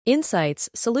Insights,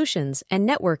 solutions, and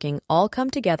networking all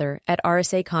come together at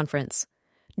RSA Conference.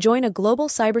 Join a global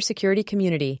cybersecurity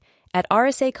community at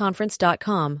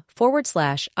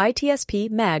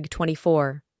rsaconference.com/ITSP Mag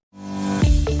 24.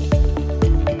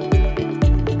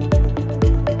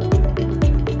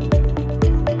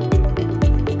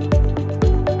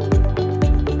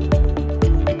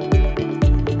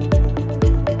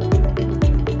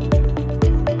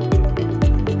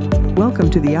 Welcome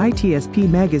to the ITSP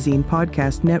Magazine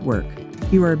Podcast Network.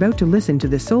 You are about to listen to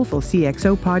the Soulful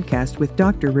CXO podcast with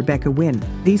Dr. Rebecca Wynn.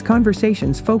 These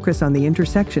conversations focus on the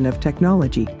intersection of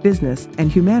technology, business,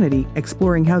 and humanity,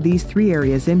 exploring how these three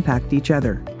areas impact each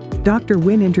other. Dr.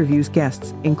 Wynn interviews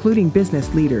guests, including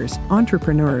business leaders,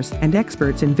 entrepreneurs, and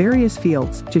experts in various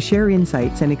fields, to share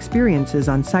insights and experiences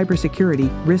on cybersecurity,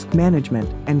 risk management,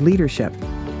 and leadership.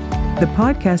 The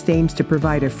podcast aims to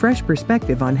provide a fresh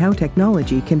perspective on how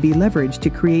technology can be leveraged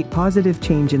to create positive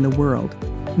change in the world.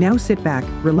 Now sit back,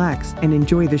 relax, and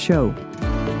enjoy the show.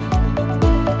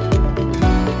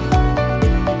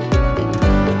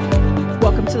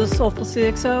 Welcome to the Soulful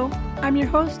CXO. I'm your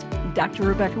host, Dr.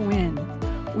 Rebecca Wynn.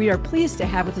 We are pleased to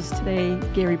have with us today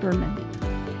Gary Berman.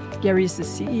 Gary is the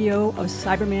CEO of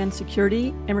Cyberman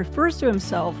Security and refers to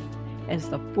himself as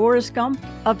the Forrest Gump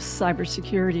of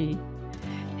cybersecurity.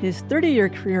 His 30-year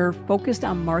career focused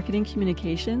on marketing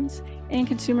communications and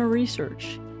consumer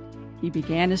research. He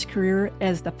began his career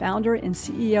as the founder and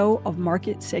CEO of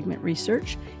Market Segment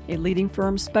Research, a leading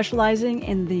firm specializing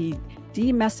in the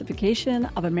demystification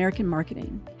of American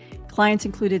marketing. Clients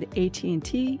included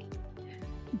AT&T,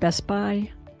 Best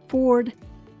Buy, Ford,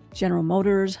 General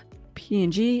Motors,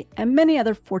 P&G, and many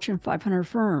other Fortune 500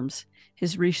 firms.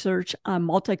 His research on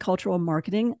multicultural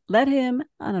marketing led him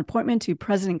on an appointment to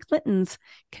President Clinton's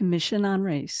Commission on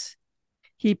Race.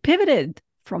 He pivoted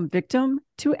from victim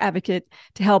to advocate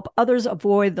to help others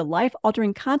avoid the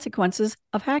life-altering consequences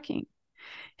of hacking.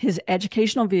 His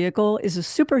educational vehicle is a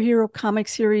superhero comic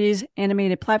series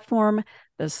animated platform,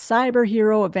 the Cyber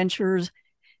Hero Adventures,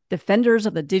 Defenders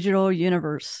of the Digital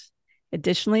Universe.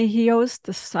 Additionally, he hosts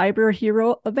the Cyber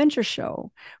Hero Adventure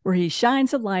Show, where he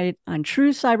shines a light on true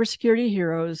cybersecurity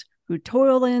heroes who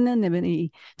toil in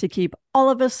anonymity to keep all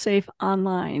of us safe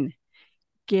online.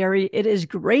 Gary, it is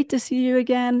great to see you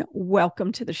again.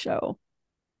 Welcome to the show.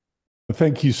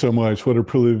 Thank you so much. What a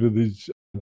privilege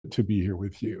to be here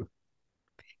with you.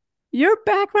 Your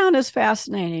background is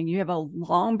fascinating. You have a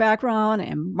long background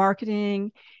in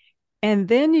marketing. And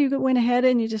then you went ahead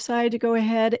and you decided to go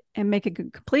ahead and make a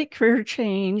complete career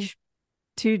change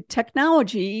to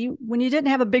technology when you didn't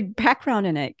have a big background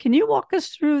in it. Can you walk us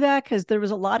through that? Because there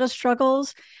was a lot of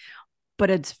struggles,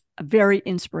 but it's a very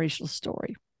inspirational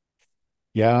story.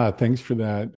 Yeah, thanks for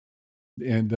that.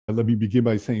 And let me begin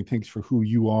by saying thanks for who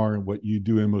you are and what you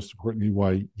do, and most importantly,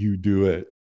 why you do it.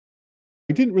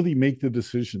 I didn't really make the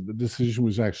decision. The decision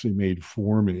was actually made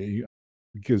for me.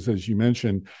 Because as you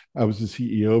mentioned, I was the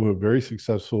CEO of a very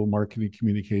successful marketing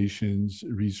communications,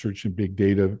 research, and big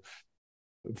data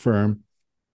firm.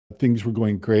 Things were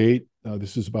going great.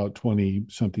 This is about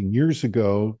 20-something years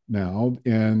ago now.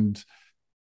 And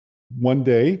one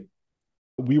day,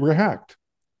 we were hacked.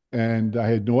 And I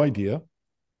had no idea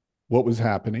what was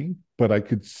happening, but I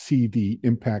could see the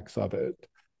impacts of it.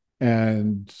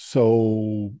 And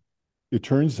so it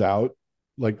turns out,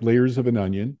 like layers of an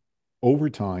onion, over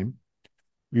time,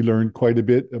 we learned quite a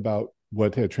bit about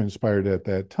what had transpired at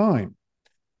that time.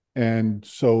 And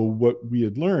so what we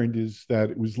had learned is that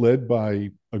it was led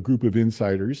by a group of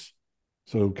insiders,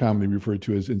 so commonly referred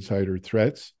to as insider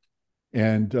threats.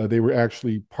 And they were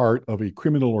actually part of a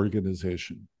criminal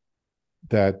organization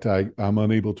that I'm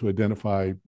unable to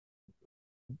identify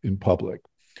in public.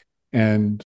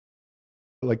 And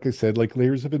like I said, like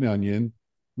layers of an onion,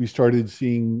 we started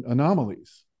seeing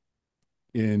anomalies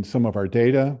in some of our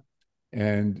data.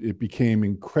 And it became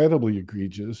incredibly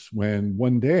egregious when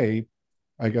one day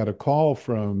I got a call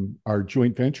from our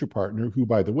joint venture partner, who,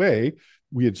 by the way,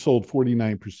 we had sold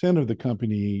 49% of the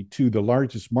company to the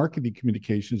largest marketing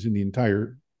communications in the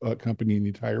entire company in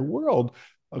the entire world,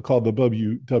 called the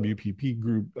WPP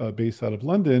Group, based out of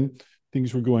London.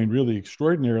 Things were going really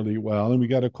extraordinarily well. And we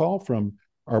got a call from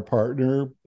our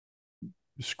partner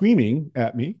screaming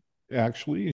at me,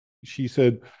 actually. She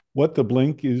said, "What the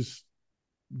blink is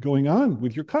going on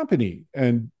with your company?"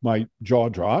 And my jaw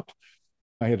dropped.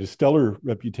 I had a stellar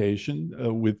reputation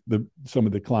with some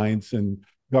of the clients and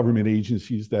government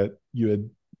agencies that you had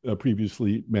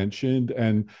previously mentioned,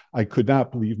 and I could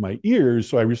not believe my ears.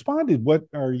 So I responded, "What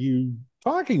are you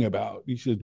talking about?" He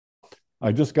said,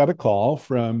 "I just got a call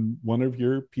from one of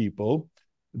your people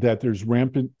that there's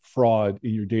rampant fraud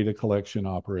in your data collection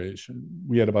operation."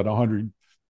 We had about 100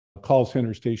 call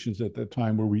center stations at that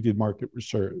time where we did market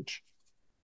research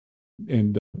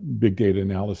and big data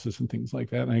analysis and things like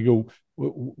that. And I go,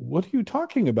 what are you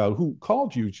talking about? Who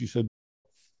called you? She said,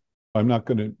 I'm not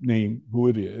going to name who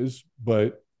it is,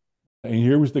 but, and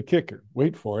here was the kicker.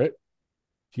 Wait for it.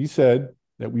 She said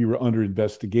that we were under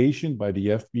investigation by the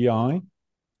FBI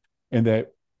and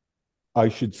that I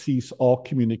should cease all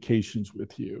communications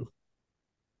with you.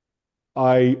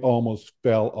 I almost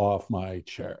fell off my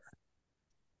chair.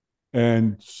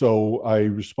 And so I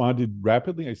responded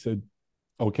rapidly. I said,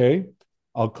 okay,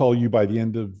 I'll call you by the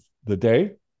end of the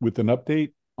day with an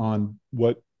update on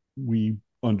what we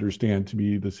understand to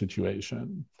be the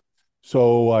situation.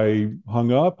 So I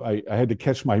hung up. I had to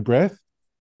catch my breath,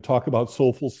 talk about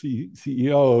Soulful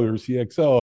CEO or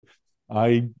CXO.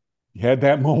 I had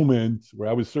that moment where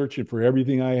I was searching for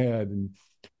everything I had. And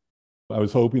I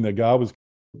was hoping that God was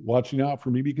watching out for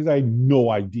me because I had no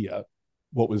idea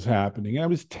what was happening. I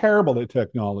was terrible at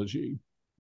technology,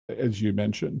 as you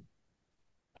mentioned.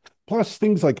 Plus,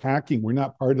 things like hacking were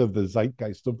not part of the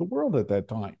zeitgeist of the world at that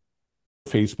time.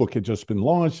 Facebook had just been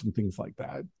launched and things like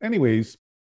that. Anyways,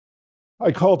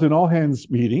 I called an all-hands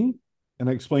meeting and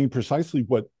I explained precisely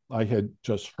what I had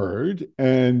just heard.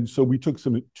 And so we took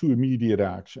two immediate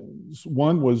actions.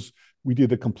 One was we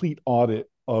did a complete audit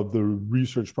of the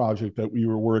research project that we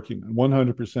were working on,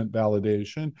 100%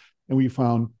 validation, and we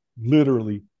found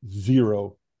literally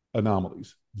zero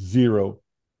anomalies, zero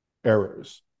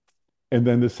errors. And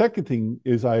then the second thing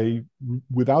is I,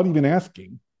 without even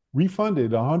asking,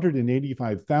 refunded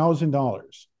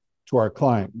 $185,000 to our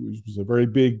client, which was a very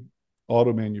big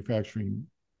auto manufacturing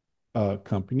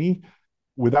company,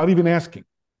 without even asking,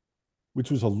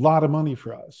 which was a lot of money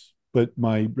for us. But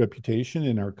my reputation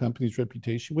and our company's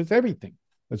reputation was everything.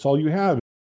 That's all you have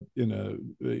in a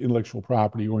intellectual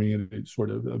property oriented sort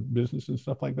of business and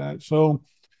stuff like that. So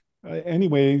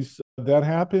anyways, that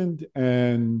happened.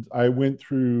 And I went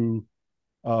through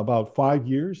about 5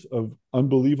 years of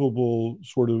unbelievable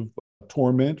sort of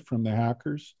torment from the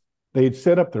hackers. They had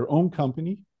set up their own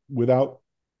company without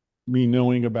me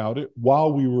knowing about it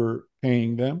while we were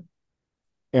paying them.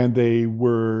 And they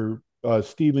were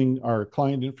stealing our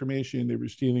client information. They were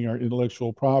stealing our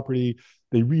intellectual property.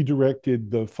 They redirected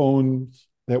the phones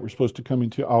that were supposed to come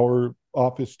into our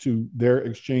office to their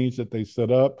exchange that they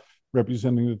set up,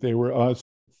 representing that they were us.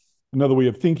 Another way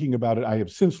of thinking about it, I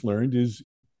have since learned, is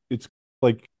it's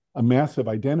like a massive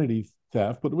identity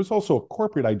theft, but it was also a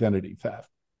corporate identity theft,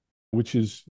 which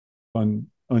is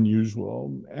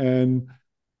unusual. And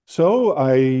so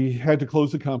I had to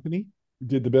close the company,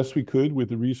 did the best we could with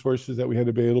the resources that we had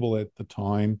available at the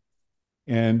time.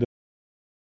 And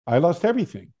I lost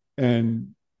everything.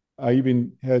 And I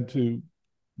even had to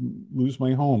lose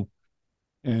my home.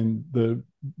 And the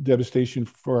devastation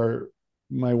for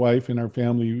my wife and our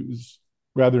family was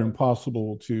rather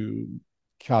impossible to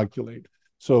calculate.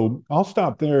 So I'll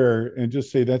stop there and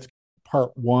just say that's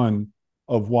part one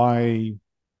of why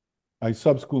I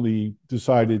subsequently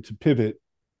decided to pivot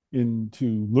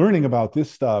into learning about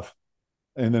this stuff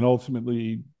and then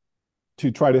ultimately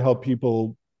to try to help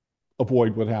people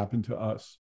avoid what happened to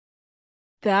us.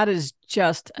 That is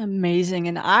just amazing.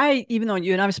 And even though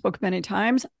you and I've spoken many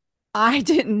times, I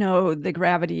didn't know the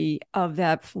gravity of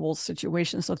that full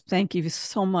situation. So thank you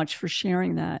so much for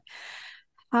sharing that.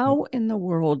 How in the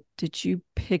world did you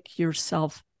pick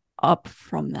yourself up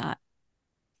from that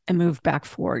and move back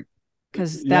forward?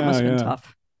 Because that must have been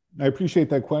tough. I appreciate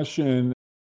that question.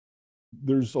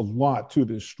 There's a lot to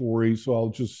this story, so I'll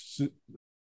just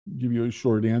give you a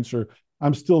short answer.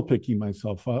 I'm still picking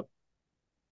myself up.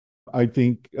 I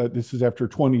think this is after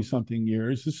 20-something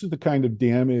years. This is the kind of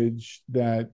damage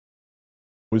that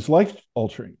was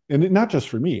life-altering. And not just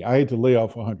for me. I had to lay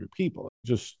off 100 people,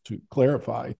 just to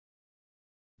clarify.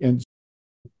 And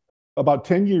about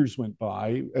 10 years went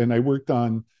by, and I worked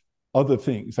on other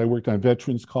things. I worked on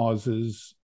veterans'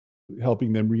 causes,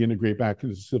 helping them reintegrate back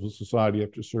into civil society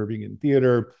after serving in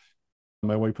theater.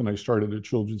 My wife and I started a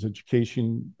children's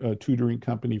education tutoring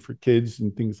company for kids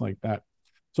and things like that.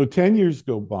 So 10 years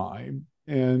go by,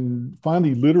 and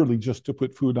finally, literally just to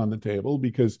put food on the table,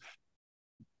 because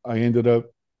I ended up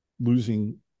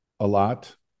losing a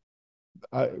lot.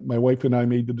 My wife and I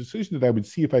made the decision that I would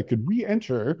see if I could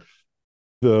re-enter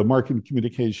the marketing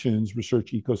communications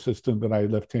research ecosystem that I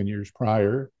left 10 years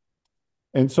prior.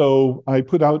 And so I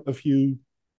put out a few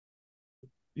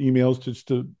emails just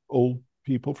to old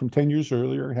people from 10 years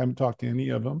earlier. I haven't talked to any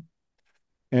of them.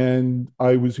 And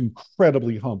I was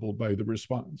incredibly humbled by the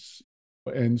response.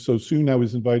 And so soon I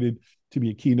was invited to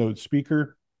be a keynote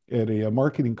speaker at a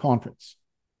marketing conference.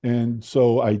 And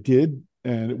so I did.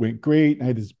 and it went great. I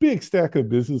had this big stack of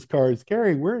business cards.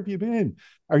 Gary, where have you been?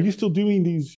 Are you still doing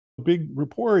these big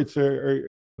reports? Or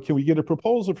can we get a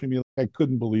proposal from you? I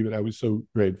couldn't believe it. I was so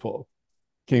grateful.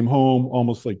 Came home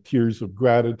almost like tears of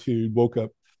gratitude, woke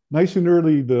up nice and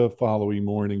early the following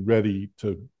morning, ready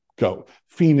to go.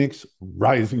 Phoenix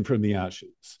rising from the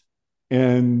ashes.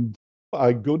 And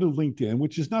I go to LinkedIn,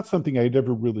 which is not something I'd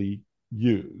ever really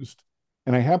used.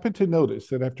 And I happened to notice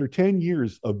that after 10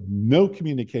 years of no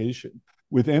communication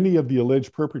with any of the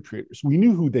alleged perpetrators, we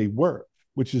knew who they were,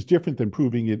 which is different than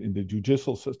proving it in the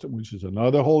judicial system, which is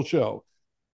another whole show.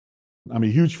 I'm a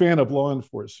huge fan of law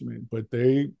enforcement, but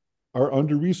they are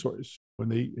under-resourced when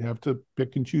they have to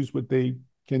pick and choose what they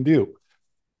can do.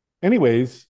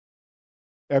 Anyways,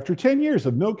 after 10 years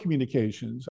of no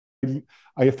communications,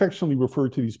 I affectionately refer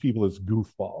to these people as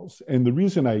goofballs. And the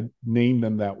reason I name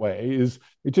them that way is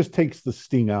it just takes the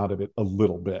sting out of it a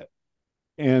little bit.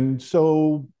 And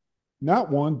so not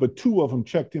one, but two of them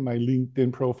checked in my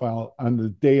LinkedIn profile on the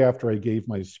day after I gave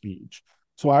my speech.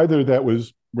 So either that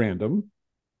was random,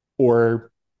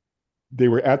 or they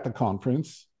were at the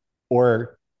conference,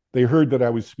 or they heard that I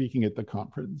was speaking at the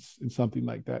conference and something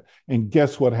like that. And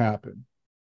guess what happened?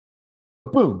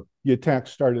 Boom, the attack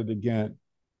started again.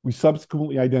 We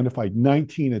subsequently identified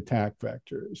 19 attack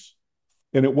vectors.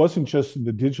 And it wasn't just in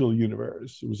the digital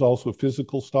universe. It was also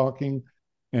physical stalking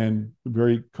and a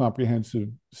very comprehensive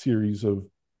series of,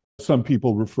 some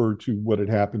people refer to what had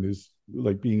happened as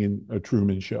like being in a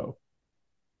Truman Show.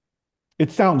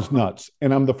 It sounds nuts,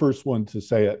 and I'm the first one to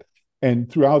say it.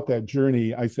 And throughout that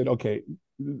journey, I said, okay,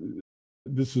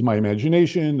 this is my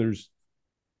imagination. There's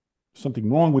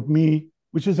something wrong with me,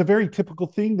 which is a very typical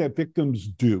thing that victims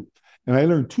do. And I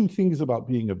learned two things about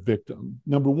being a victim.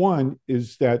 Number one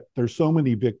is that there's so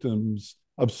many victims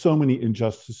of so many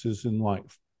injustices in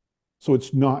life. So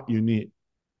it's not unique.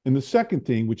 And the second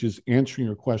thing, which is answering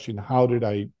your question, how did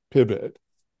I pivot,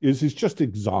 is it's just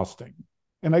exhausting.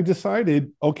 And I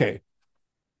decided, okay,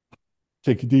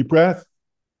 take a deep breath,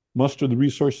 muster the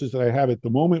resources that I have at the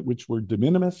moment, which were de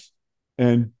minimis,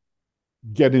 and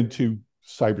get into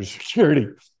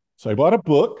cybersecurity. So I bought a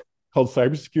book called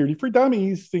Cybersecurity for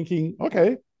Dummies, thinking,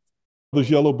 okay, those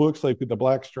yellow books like with the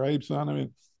black stripes on them.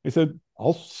 And I said,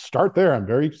 I'll start there. I'm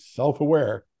very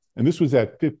self-aware. And this was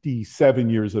at 57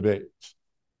 years of age.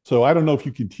 So I don't know if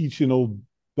you can teach an old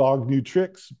dog new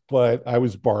tricks, but I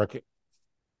was barking.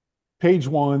 Page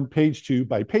 1, page 2,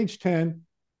 by page 10,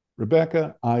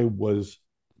 Rebecca, I was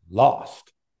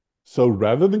lost. So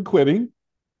rather than quitting,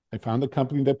 I found the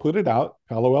company that put it out,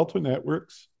 Palo Alto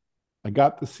Networks. I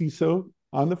got the CISO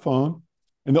on the phone.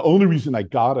 And the only reason I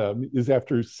got him is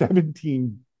after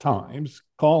 17 times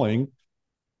calling,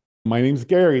 my name's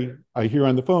Gary. I hear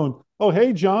on the phone, oh,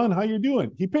 hey, John, how you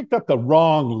doing? He picked up the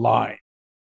wrong line.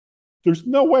 There's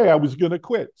no way I was going to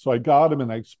quit. So I got him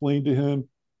and I explained to him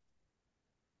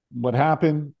what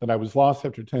happened, that I was lost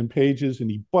after 10 pages, and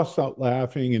he busts out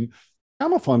laughing. And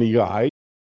I'm a funny guy,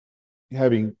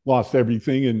 having lost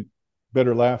everything, and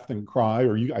better laugh than cry,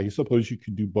 or I suppose you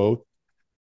could do both.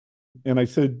 And I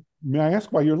said, may I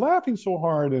ask why you're laughing so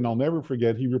hard? And I'll never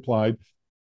forget, he replied,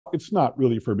 it's not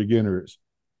really for beginners.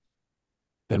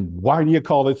 Then why do you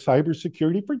call it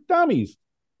cybersecurity for dummies?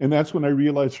 And that's when I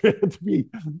realized there had to be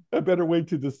a better way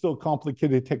to distill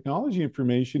complicated technology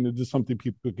information into something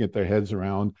people could get their heads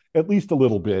around, at least a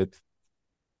little bit.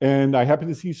 And I happened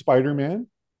to see Spider-Man,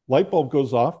 light bulb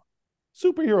goes off,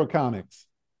 superhero comics.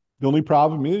 The only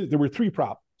problem is there were three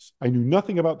problems. I knew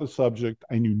nothing about the subject.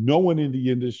 I knew no one in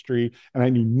the industry, and I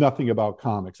knew nothing about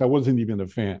comics. I wasn't even a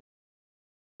fan.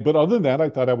 But other than that, I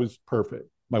thought I was perfect.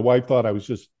 My wife thought I was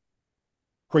just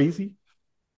crazy.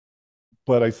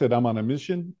 But I said, I'm on a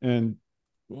mission and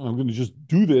I'm going to just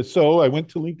do this. So I went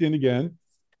to LinkedIn again,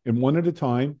 and one at a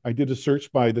time, I did a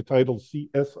search by the title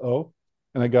CXO,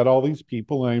 and I got all these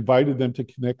people, and I invited them to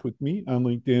connect with me on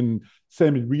LinkedIn,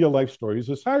 send me real life stories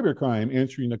of cybercrime,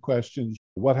 answering the questions,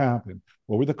 what happened?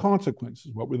 What were the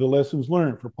consequences? What were the lessons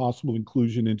learned for possible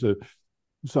inclusion into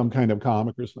some kind of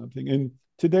comic or something? And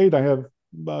to date, I have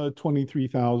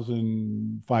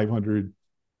 23,500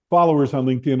 followers on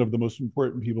LinkedIn of the most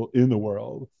important people in the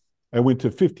world. I went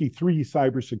to 53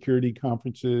 cybersecurity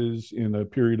conferences in a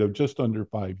period of just under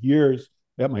 5 years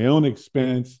at my own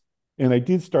expense. And I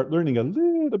did start learning a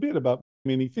little bit about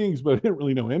many things, but I didn't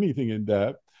really know anything in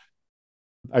depth.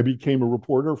 I became a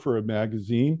reporter for a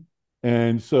magazine.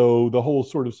 And so the whole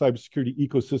sort of cybersecurity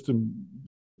ecosystem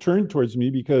turned towards me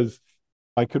because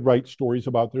I could write stories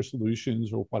about their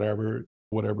solutions or whatever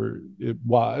it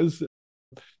was.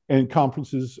 And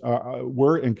conferences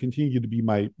were and continue to be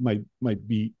my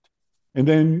beat. And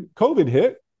then COVID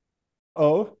hit.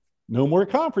 Oh, no more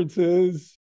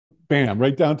conferences. Bam,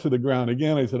 right down to the ground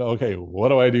again. I said, okay, what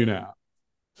do I do now?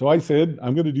 So I said,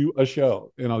 I'm going to do a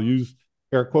show, and I'll use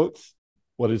air quotes.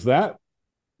 What is that?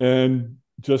 And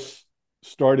just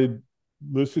started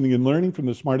listening and learning from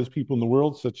the smartest people in the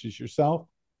world, such as yourself.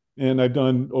 And I've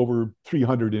done over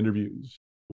 300 interviews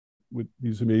with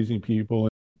these amazing people.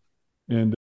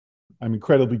 And I'm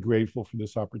incredibly grateful for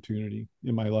this opportunity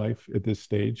in my life at this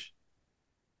stage.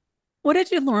 What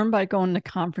did you learn by going to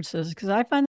conferences? Because I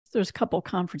find there's a couple of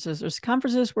conferences. There's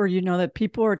conferences where you know that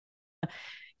people are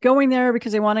going there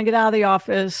because they want to get out of the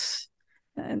office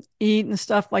and eat and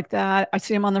stuff like that. I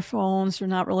see them on their phones. They're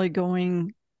not really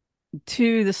going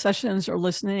to the sessions or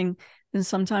listening. And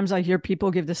sometimes I hear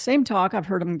people give the same talk I've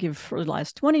heard them give for the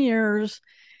last 20 years.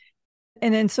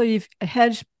 And then so you've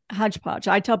hodgepodge.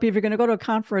 I tell people, if you're going to go to a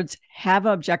conference, have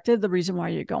an objective, the reason why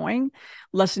you're going,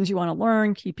 lessons you want to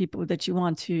learn, key people that you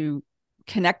want to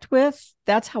connect with.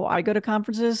 That's how I go to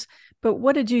conferences. But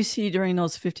what did you see during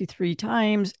those 53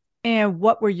 times? And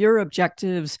what were your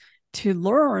objectives to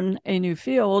learn a new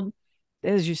field,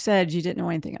 as you said, you didn't know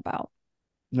anything about?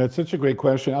 That's such a great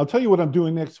question. I'll tell you what I'm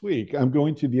doing next week. I'm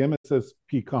going to the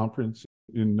MSSP conference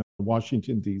in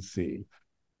Washington, D.C.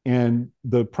 And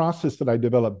the process that I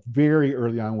developed very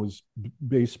early on was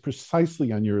based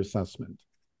precisely on your assessment.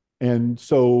 And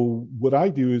so what I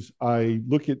do is I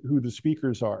look at who the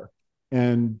speakers are.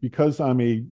 And because I'm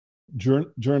a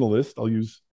journalist, I'll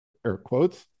use air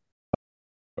quotes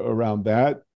around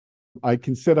that, I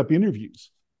can set up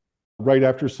interviews right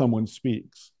after someone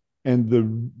speaks.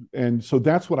 And so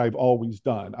that's what I've always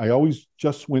done. I always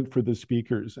just went for the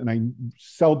speakers, and I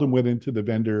seldom went into the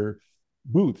vendor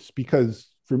booths because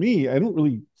for me, I don't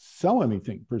really sell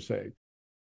anything per se.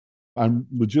 I'm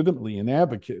legitimately an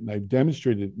advocate, and I've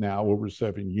demonstrated now over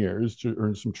 7 years to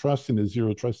earn some trust in a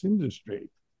zero trust industry.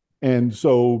 And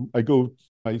so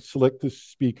I select the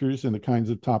speakers and the kinds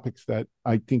of topics that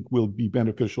I think will be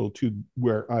beneficial to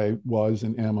where I was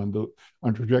and am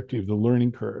on trajectory of the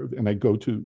learning curve. And I go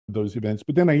to those events,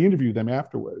 but then I interview them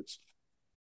afterwards,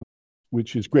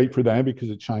 which is great for them because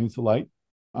it shines the light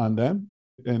on them.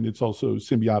 And it's also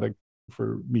symbiotic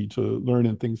for me to learn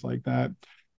and things like that.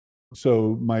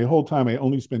 So my whole time, I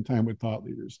only spend time with thought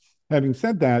leaders. Having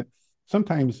said that,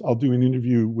 sometimes I'll do an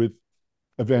interview with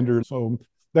a vendor. So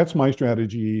that's my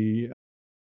strategy.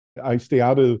 I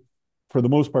for the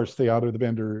most part, stay out of the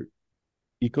vendor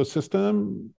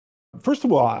ecosystem. First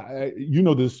of all, you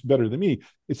know this better than me.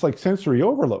 It's like sensory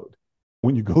overload.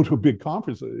 When you go to a big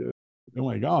conference, oh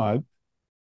my God.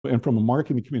 And from a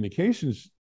marketing communications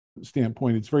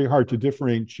standpoint, it's very hard to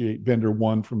differentiate vendor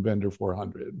 1 from vendor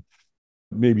 400.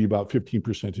 Maybe about 15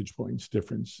 percentage points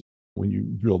difference when you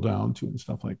drill down to and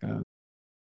stuff like that.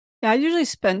 Yeah, I usually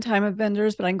spend time with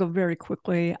vendors, but I can go very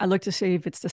quickly. I look to see if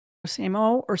it's the same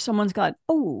or someone's got,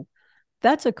 oh,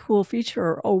 that's a cool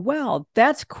feature. Oh, wow,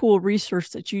 that's cool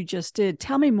research that you just did.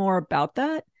 Tell me more about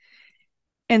that.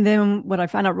 And then what I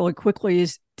find out really quickly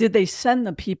is, did they send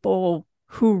the people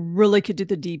who really could do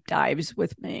the deep dives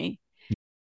with me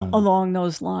along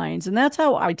those lines? And that's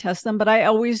how I test them. But I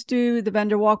always do the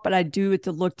vendor walk, but I do it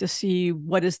to look to see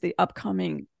what is the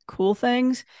upcoming cool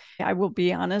things. I will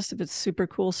be honest, if it's super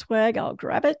cool swag, I'll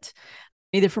grab it,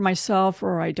 either for myself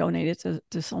or I donate it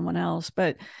to someone else.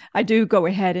 But I do go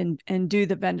ahead and do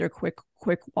the vendor quick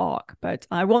walk. But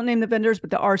I won't name the vendors,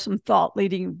 but there are some thought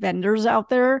leading vendors out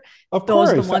there. Of Those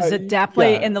course. are the ones that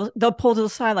definitely, yeah. and they'll pull to the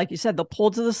side, like you said, they'll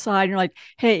pull to the side. And you're like,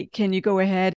 hey, can you go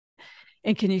ahead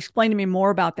and can you explain to me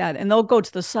more about that? And they'll go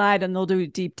to the side and they'll do a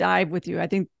deep dive with you. I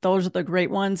think those are the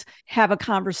great ones. Have a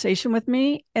conversation with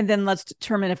me, and then let's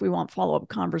determine if we want follow-up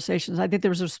conversations. I think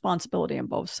there's a responsibility on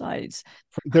both sides.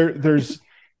 It's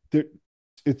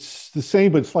the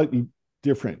same, but slightly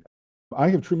different. I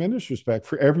have tremendous respect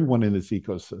for everyone in this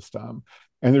ecosystem,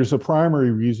 and there's a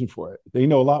primary reason for it. They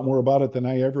know a lot more about it than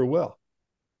I ever will.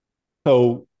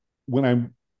 So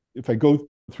if I go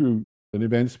through an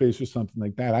event space or something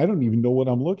like that, I don't even know what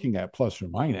I'm looking at, plus or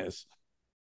minus.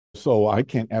 So I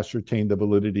can't ascertain the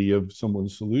validity of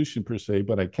someone's solution per se,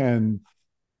 but I can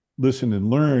listen and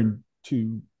learn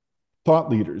to thought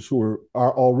leaders who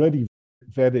are already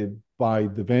vetted by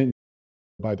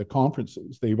the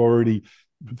conferences. They've already,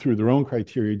 through their own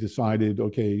criteria, decided,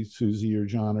 okay, Susie or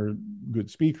John are good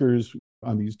speakers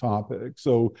on these topics.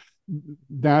 So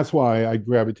that's why I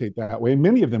gravitate that way. And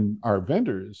many of them are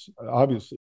vendors,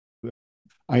 obviously.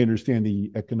 I understand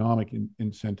the economic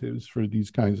incentives for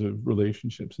these kinds of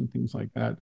relationships and things like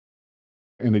that.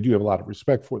 And I do have a lot of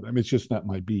respect for them. It's just not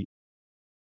my beat.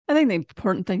 I think the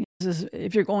important thing is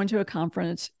if you're going to a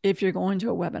conference, if you're going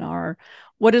to a webinar,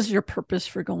 what is your purpose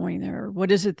for going there?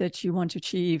 What is it that you want to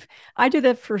achieve? I do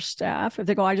that for staff. If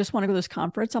they go, I just want to go to this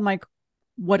conference, I'm like,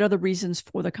 what are the reasons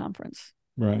for the conference?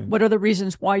 Right. What are the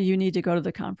reasons why you need to go to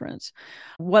the conference?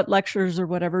 What lectures or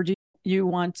whatever do you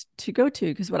want to go to?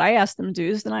 Because what I ask them to do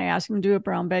is then I ask them to do a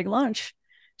brown bag lunch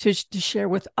to share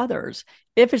with others.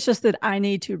 If it's just that I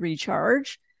need to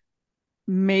recharge,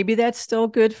 maybe that's still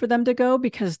good for them to go,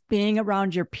 because being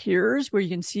around your peers where you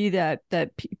can see that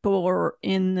people are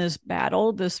in this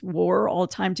battle, this war all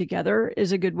the time together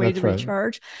is a good way to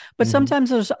recharge. But sometimes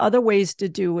there's other ways to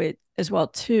do it as well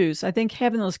too. So I think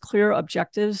having those clear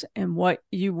objectives and what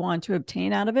you want to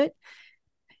obtain out of it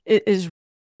is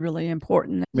really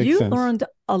important. Makes sense. Learned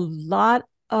a lot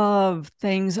of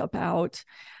things about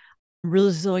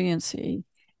resiliency.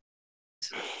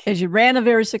 As you ran a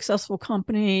very successful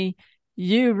company,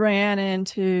 you ran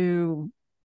into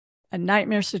a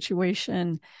nightmare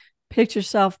situation, picked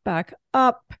yourself back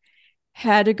up,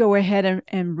 had to go ahead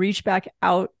and reach back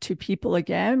out to people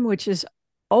again, which is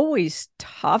always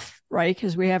tough, right?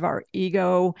 Because we have our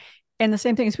ego, and the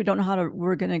same thing is we don't know how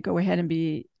we're going to go ahead and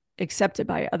be accepted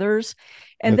by others.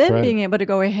 And That's then right. being able to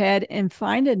go ahead and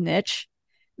find a niche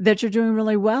that you're doing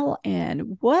really well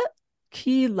in. What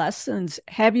key lessons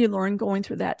have you learned going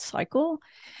through that cycle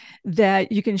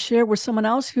that you can share with someone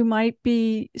else who might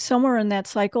be somewhere in that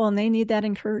cycle and they need that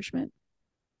encouragement?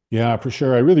 Yeah, for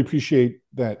sure. I really appreciate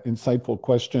that insightful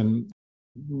question.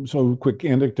 So, quick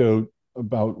anecdote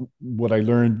about what I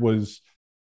learned was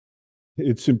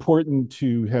it's important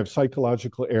to have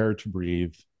psychological air to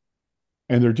breathe.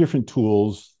 And there are different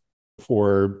tools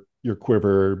for your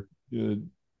quiver to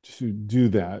do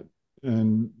that.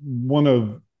 And one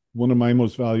of my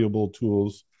most valuable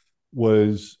tools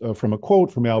was from a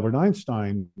quote from Albert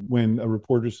Einstein, when a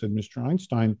reporter said, Mr.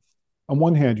 Einstein, on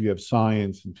one hand, you have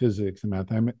science and physics and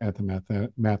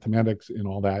mathematics and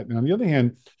all that. And on the other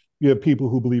hand, you have people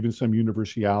who believe in some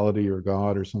universality or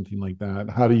God or something like that.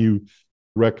 How do you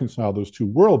reconcile those two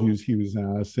worldviews, he was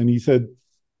asked. And he said,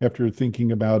 after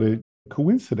thinking about it,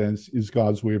 coincidence is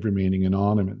God's way of remaining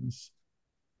anonymous.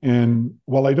 And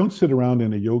while I don't sit around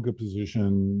in a yoga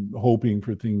position hoping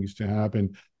for things to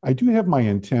happen, I do have my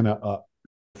antenna up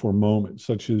for moments,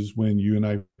 such as when you and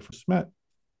I first met.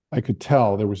 I could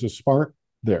tell there was a spark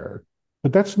there,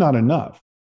 but that's not enough.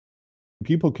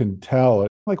 People can tell it,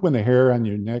 like when the hair on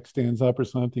your neck stands up or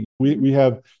something. We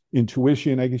have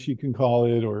intuition, I guess you can call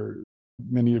it, or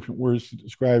many different words to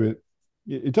describe it.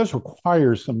 It does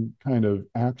require some kind of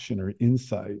action or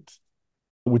insight,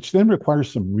 which then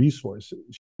requires some resources.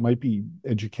 It might be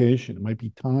education, it might be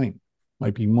time, it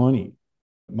might be money,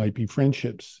 it might be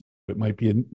friendships, it might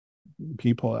be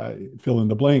people, fill in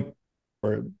the blank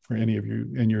for any of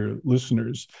you and your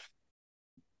listeners.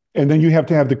 And then you have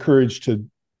to have the courage to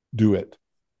do it,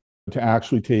 to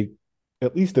actually take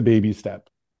at least a baby step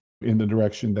in the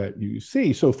direction that you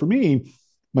see. So for me,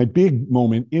 my big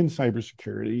moment in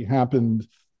cybersecurity happened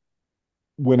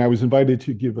when I was invited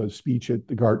to give a speech at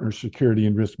the Gartner Security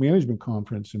and Risk Management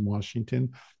Conference in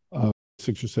Washington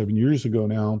 6 or 7 years ago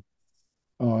now.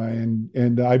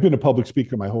 And I've been a public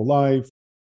speaker my whole life.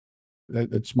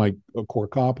 That's my core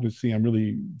competency. I'm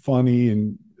really funny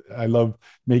and I love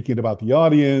making it about the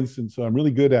audience. And so I'm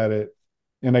really good at it.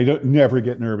 And I don't never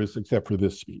get nervous except for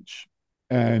this speech.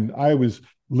 And I was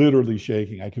literally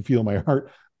shaking. I could feel my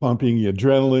heart pumping, the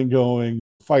adrenaline going,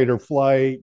 fight or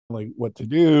flight, like what to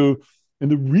do. And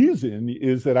the reason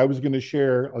is that I was going to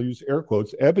share, I'll use air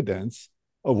quotes, evidence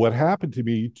of what happened to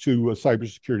me to a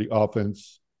cybersecurity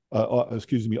audience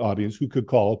who could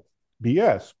call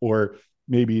BS, or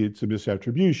maybe it's a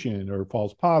misattribution or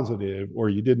false positive, or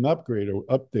you didn't upgrade or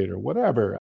update or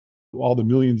whatever. All the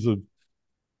millions of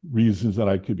reasons that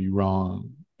I could be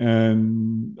wrong.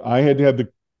 And I had to have the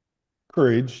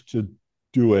courage to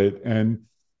do it. And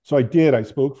so I did. I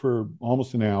spoke for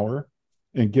almost an hour.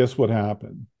 And guess what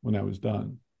happened when I was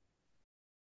done?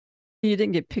 You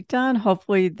didn't get picked on.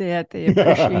 Hopefully that they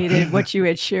appreciated what you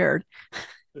had shared.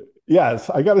 Yes,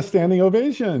 I got a standing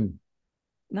ovation.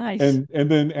 Nice. And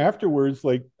then afterwards,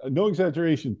 like no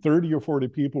exaggeration, 30 or 40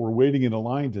 people were waiting in a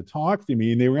line to talk to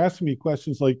me. And they were asking me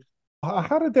questions like,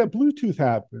 how did that Bluetooth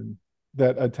happen?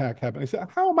 That attack happened? I said,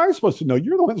 how am I supposed to know?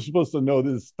 You're the one that's supposed to know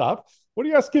this stuff. What are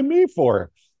you asking me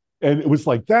for? And it was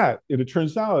like that. And it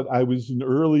turns out I was an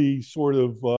early sort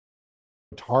of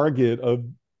target of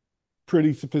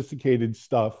pretty sophisticated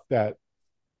stuff that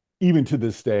even to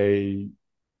this day,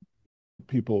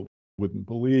 people wouldn't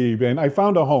believe. And I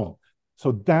found a home.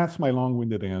 So that's my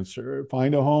long-winded answer.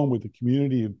 Find a home with a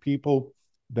community of people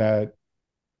that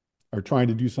are trying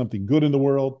to do something good in the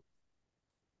world,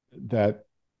 that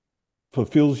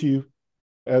fulfills you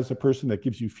as a person, that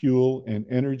gives you fuel and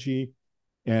energy.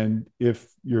 And if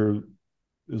you're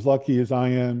as lucky as I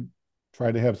am,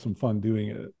 try to have some fun doing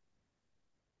it.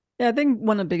 Yeah, I think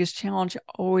one of the biggest challenge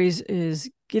always is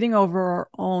getting over our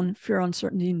own fear,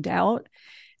 uncertainty, and doubt,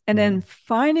 and then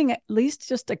finding at least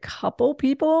just a couple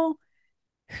people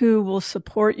who will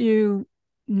support you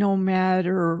no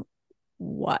matter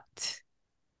what.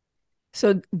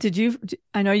 So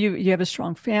I know you have a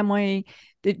strong family.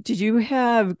 Did you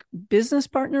have business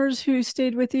partners who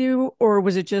stayed with you, or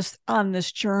was it just on this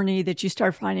journey that you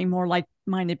start finding more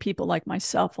like-minded people like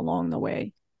myself along the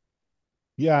way?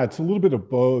 Yeah, it's a little bit of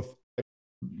both.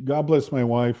 God bless my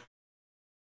wife.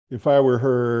 If I were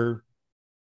her,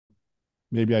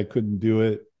 maybe I couldn't do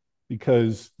it,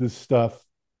 because this stuff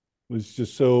was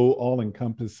just so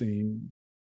all-encompassing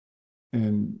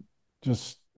and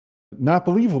just not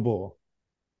believable.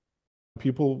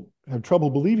 People have trouble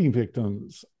believing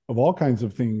victims of all kinds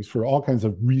of things for all kinds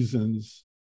of reasons.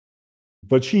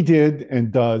 But she did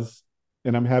and does.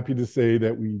 And I'm happy to say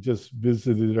that we just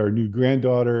visited our new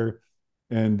granddaughter,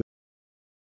 and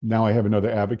now I have another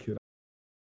advocate.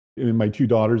 And my two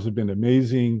daughters have been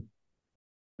amazing,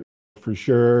 for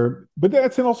sure. But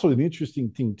that's also an interesting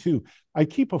thing, too. I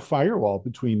keep a firewall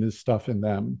between this stuff and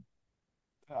them.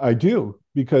 I do,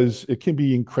 because it can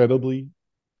be incredibly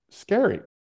scary.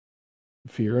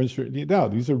 Fear, uncertainty,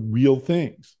 doubt. These are real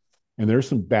things. And there's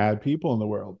some bad people in the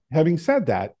world. Having said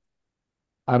that,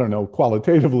 I don't know,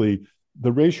 qualitatively,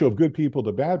 the ratio of good people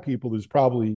to bad people is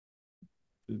probably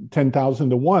 10,000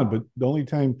 to 1. But the only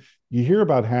time you hear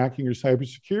about hacking or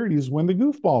cybersecurity is when the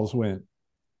goofballs win.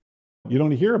 You don't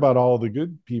hear about all the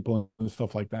good people and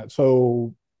stuff like that.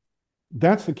 So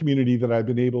that's the community that I've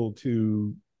been able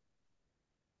to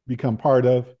become part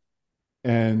of.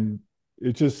 And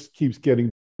it just keeps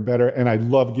getting better. And I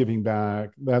love giving back.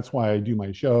 That's why I do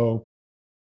my show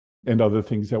and other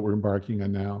things that we're embarking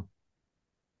on now.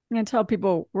 I'm going to tell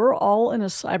people we're all in a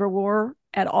cyber war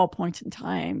at all points in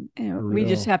time. And we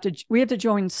just have to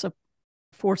join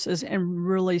forces and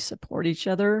really support each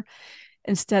other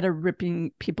instead of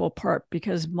ripping people apart,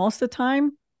 because most of the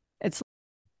time,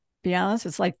 be honest,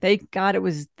 it's like they got it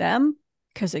was them,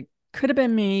 because it could have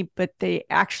been me, but they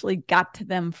actually got to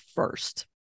them first.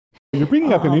 You're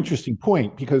bringing up an interesting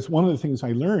point, because one of the things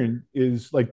I learned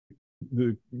is like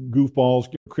the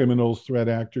goofballs, criminals, threat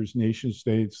actors, nation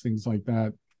states, things like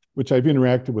that, which I've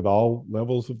interacted with all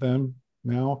levels of them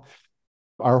now,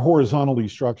 are horizontally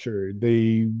structured.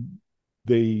 They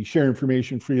share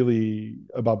information freely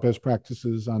about best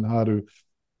practices on how to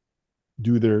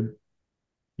do their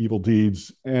evil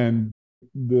deeds. And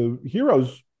the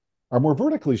heroes are more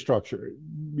vertically structured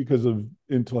because of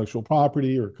intellectual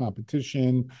property or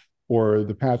competition, or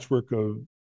the patchwork of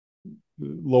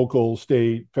local,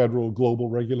 state, federal, global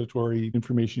regulatory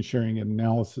information sharing and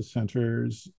analysis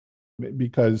centers.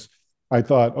 Because I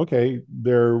thought, okay,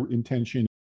 their intention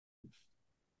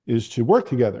is to work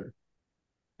together.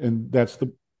 And that's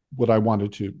what I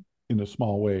wanted to, in a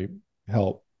small way,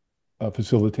 help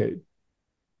facilitate.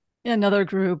 Another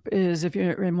group is, if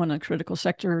you're in one of the critical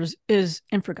sectors, is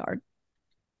InfraGard.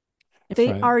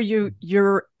 They are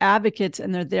your advocates,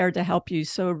 and they're there to help you.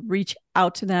 So reach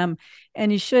out to them,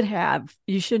 and you should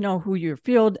know who your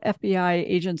field FBI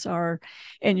agents are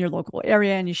in your local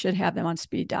area, and you should have them on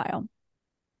speed dial.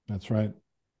 That's right.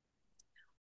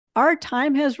 Our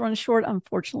time has run short,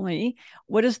 unfortunately.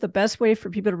 What is the best way for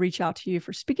people to reach out to you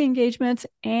for speaking engagements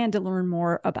and to learn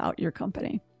more about your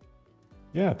company?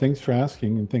 Yeah, thanks for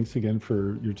asking. And thanks again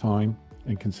for your time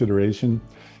and consideration.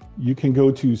 You can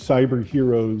go to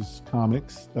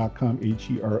cyberheroescomics.com,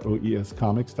 HEROES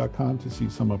comics.com, to see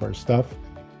some of our stuff.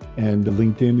 And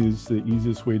LinkedIn is the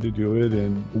easiest way to do it.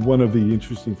 And one of the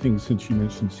interesting things, since you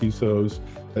mentioned CISOs,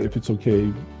 if it's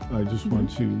okay, I just want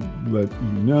to let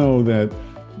you know that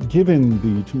given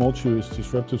the tumultuous,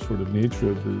 disruptive sort of nature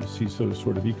of the CISO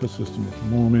sort of ecosystem at the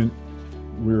moment,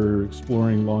 we're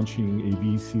exploring launching a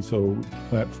vCISO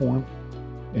platform.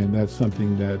 And that's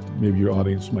something that maybe your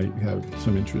audience might have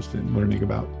some interest in learning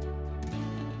about.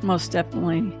 Most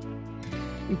definitely.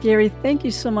 Gary, thank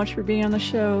you so much for being on the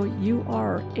show. You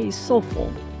are a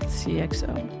soulful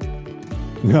CXO.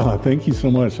 Yeah, thank you so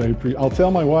much. I'll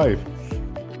tell my wife.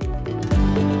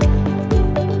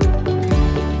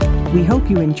 We hope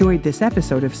you enjoyed this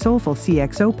episode of Soulful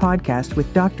CXO Podcast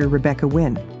with Dr. Rebecca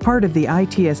Wynn, part of the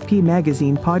ITSP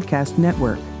Magazine Podcast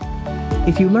Network.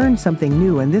 If you learned something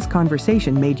new and this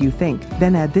conversation made you think,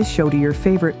 then add this show to your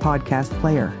favorite podcast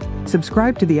player.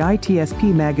 Subscribe to the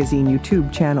ITSP Magazine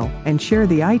YouTube channel and share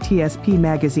the ITSP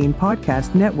Magazine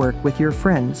Podcast Network with your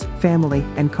friends, family,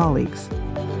 and colleagues.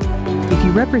 If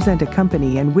you represent a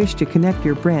company and wish to connect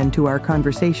your brand to our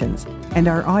conversations and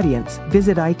our audience,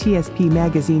 visit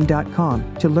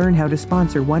itspmagazine.com to learn how to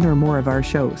sponsor one or more of our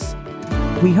shows.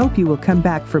 We hope you will come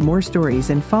back for more stories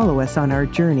and follow us on our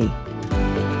journey.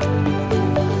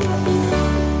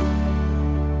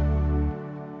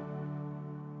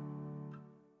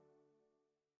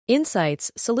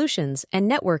 Insights, solutions,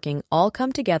 and networking all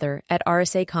come together at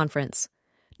RSA Conference.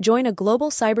 Join a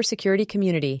global cybersecurity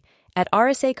community at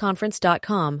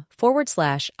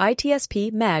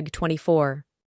rsaconference.com/ITSP Mag 24.